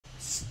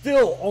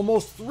still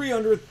almost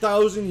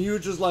 300,000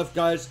 huges left,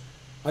 guys.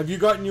 Have you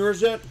gotten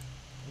yours yet?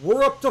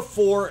 We're up to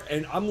 4,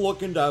 and I'm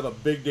looking to have a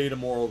big day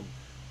tomorrow.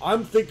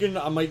 I'm thinking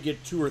I might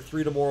get 2 or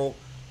 3 tomorrow.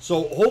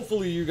 So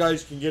hopefully you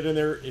guys can get in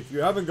there. If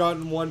you haven't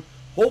gotten one,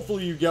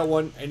 hopefully you get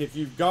one. And if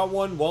you've got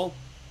one, well,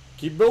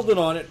 keep building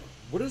on it.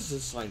 What does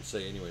this sign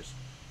say anyways?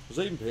 Was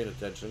I even paying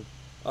attention?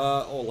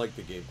 Oh, like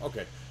the game.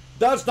 Okay.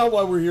 That's not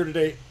why we're here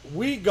today.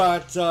 We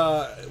got,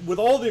 with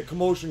all the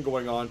commotion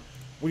going on,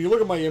 when you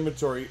look at my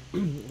inventory,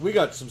 we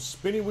got some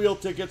spinning wheel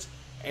tickets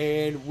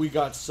and we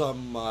got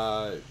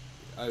some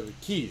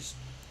keys.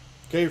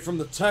 Okay, from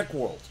the tech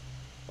world.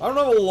 I don't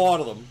have a lot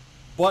of them,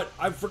 but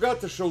I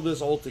forgot to show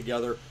this all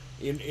together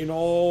in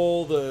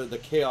all the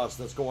chaos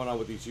that's going on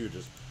with these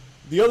huges.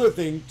 The other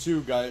thing,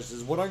 too, guys,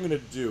 is what I'm going to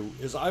do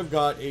is I've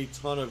got a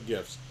ton of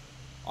gifts.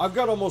 I've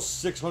got almost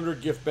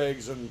 600 gift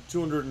bags and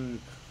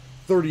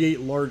 238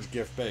 large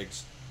gift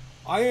bags.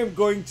 I am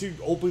going to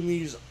open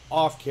these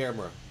off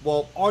camera.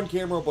 Well, on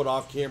camera, but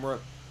off camera.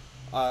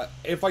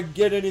 If I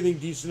get anything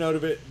decent out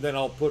of it, then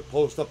I'll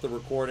post up the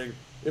recording.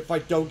 If I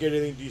don't get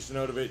anything decent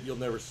out of it, you'll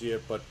never see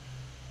it. But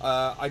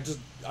I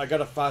got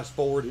to fast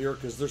forward here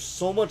because there's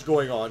so much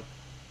going on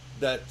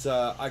that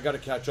I got to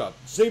catch up.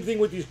 Same thing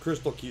with these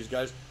crystal keys,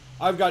 guys.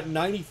 I've got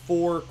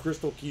 94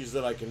 crystal keys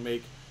that I can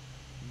make.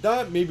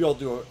 That maybe I'll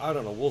do. I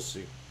don't know. We'll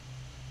see.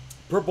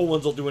 Purple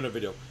ones I'll do in a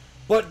video.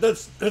 But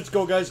let's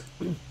go, guys.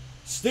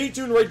 Stay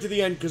tuned right to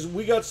the end because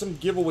we got some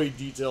giveaway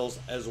details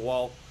as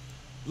well.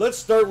 Let's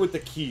start with the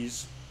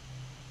keys.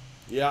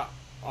 Yeah,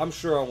 I'm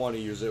sure I want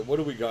to use it. What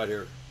do we got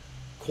here?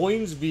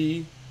 Coins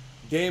V,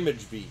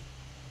 Damage V.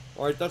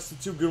 Alright, that's the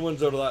 2 good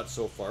ones out of that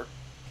so far.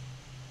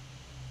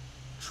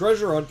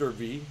 Treasure Hunter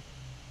V.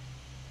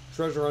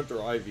 Treasure Hunter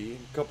IV. A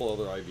couple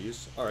other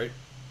IVs. Alright.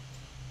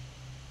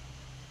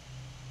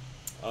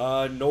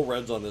 No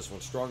reds on this one.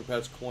 Strong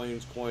Pets,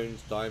 Coins,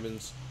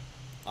 Diamonds,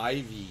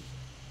 IV.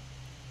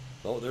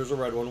 Oh, there's a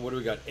red one. What do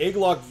we got?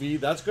 Egglock V.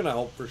 That's going to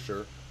help for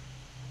sure.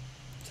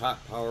 Tap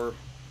Power.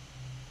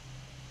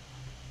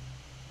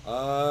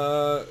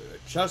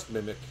 Chest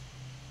Mimic.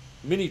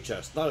 Mini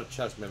chest. Not a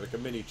chest mimic. A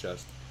mini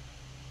chest.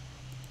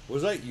 What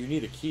was that? You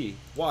need a key.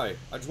 Why?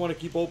 I just want to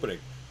keep opening.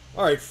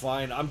 Alright,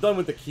 fine. I'm done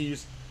with the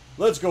keys.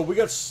 Let's go. We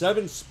got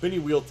 7 spinny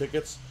wheel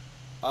tickets.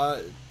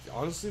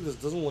 Honestly, this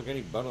doesn't look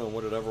any better than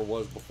what it ever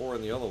was before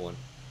in the other one.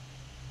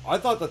 I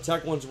thought the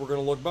tech ones were going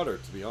to look better,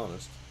 to be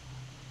honest.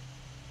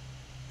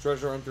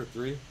 Treasure Hunter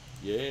 3.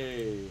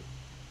 Yay.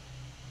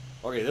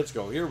 Okay, let's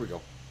go. Here we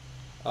go.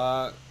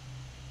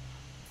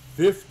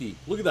 50.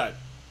 Look at that.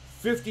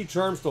 50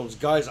 charm stones.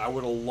 Guys, I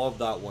would have loved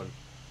that one.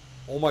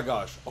 Oh my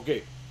gosh.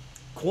 Okay.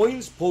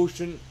 Coins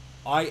Potion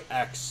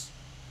IX.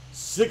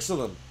 6 of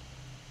them.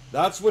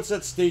 That's what's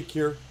at stake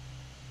here.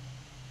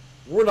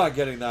 We're not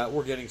getting that.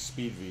 We're getting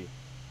Speed V.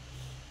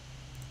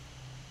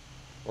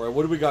 Alright,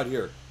 what do we got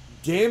here?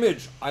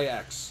 Damage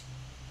IX.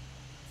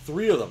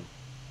 3 of them.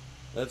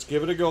 Let's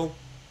give it a go.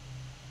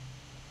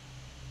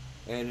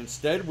 And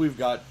instead, we've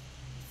got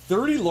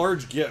 30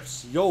 large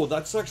gifts. Yo,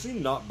 that's actually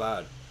not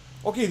bad.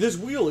 Okay, this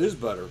wheel is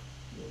better.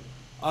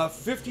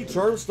 50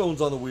 charm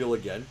stones on the wheel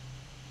again.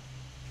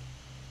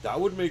 That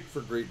would make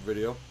for great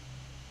video.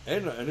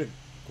 And a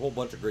whole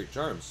bunch of great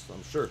charms,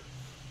 I'm sure.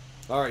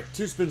 Alright,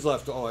 2 spins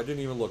left. Oh, I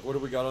didn't even look. What do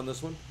we got on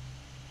this one?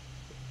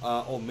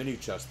 Oh, mini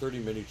chest. 30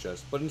 mini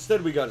chests. But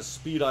instead we got a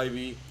Speed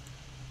IV.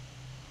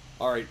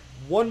 Alright,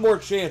 one more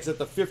chance at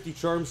the 50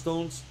 charm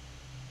stones.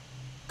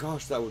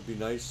 Gosh, that would be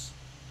nice.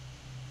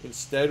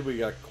 Instead, we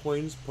got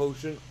Coins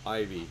Potion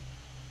IV.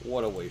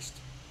 What a waste.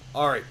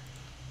 Alright.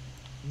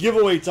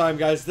 Giveaway time,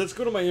 guys. Let's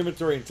go to my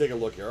inventory and take a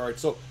look here. Alright,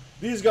 so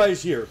these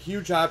guys here.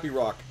 Huge Happy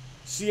Rock.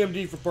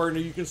 CMD for partner.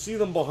 You can see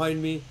them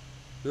behind me.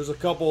 There's a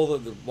couple.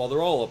 Well,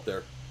 they're all up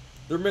there.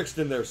 They're mixed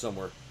in there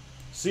somewhere.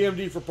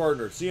 CMD for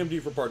partner.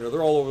 CMD for partner.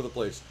 They're all over the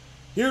place.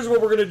 Here's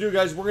what we're going to do,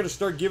 guys. We're going to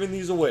start giving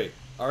these away.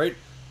 Alright?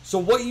 So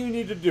what you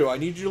need to do, I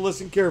need you to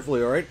listen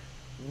carefully, alright?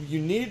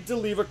 You need to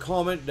leave a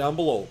comment down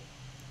below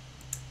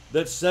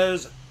that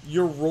says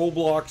your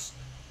Roblox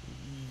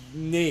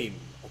name,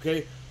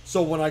 okay?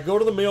 So when I go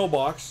to the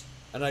mailbox,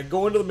 and I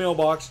go into the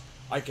mailbox,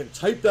 I can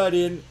type that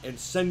in and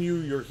send you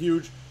your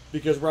huge,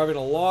 because we're having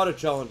a lot of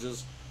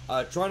challenges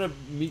trying to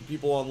meet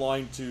people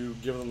online to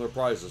give them their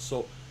prizes.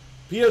 So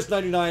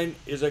PS99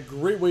 is a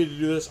great way to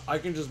do this. I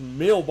can just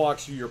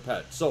mailbox you your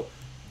pet. So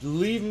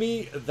leave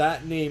me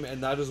that name,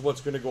 and that is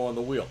what's going to go on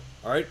the wheel,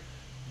 all right?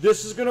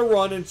 This is going to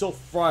run until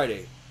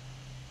Friday.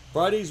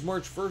 Friday's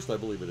March 1st, I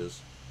believe it is.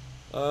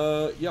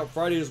 Yeah,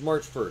 Friday is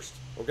March 1st,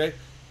 okay?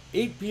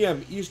 8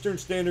 p.m. Eastern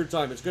Standard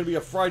Time. It's going to be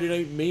a Friday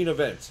night main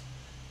event.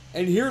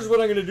 And here's what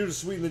I'm going to do to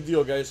sweeten the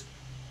deal, guys.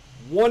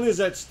 One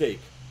is at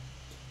stake.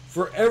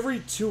 For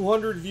every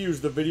 200 views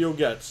the video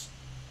gets,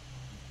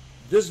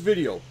 this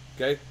video,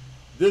 okay?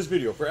 This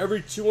video, for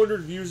every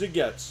 200 views it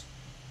gets,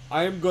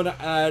 I am going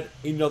to add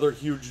another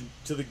huge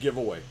to the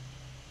giveaway.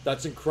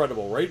 That's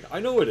incredible, right?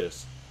 I know it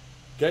is.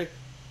 Okay?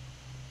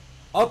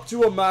 Up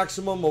to a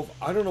maximum of,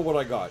 I don't know what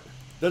I got.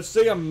 Let's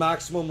say a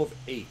maximum of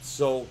 8.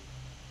 So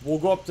we'll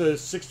go up to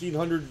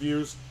 1,600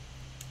 views.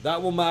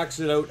 That will max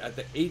it out at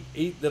the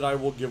 8 that I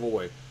will give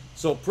away.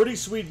 So pretty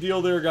sweet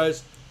deal there,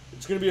 guys.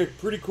 It's going to be a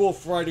pretty cool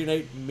Friday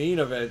night main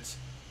event.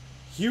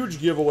 Huge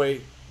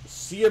giveaway.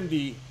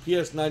 CMD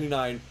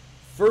PS99.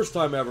 First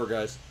time ever,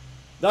 guys.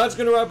 That's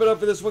going to wrap it up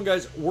for this one,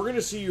 guys. We're going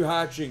to see you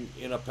hatching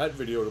in a pet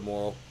video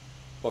tomorrow.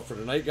 But for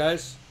tonight,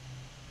 guys,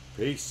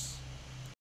 peace.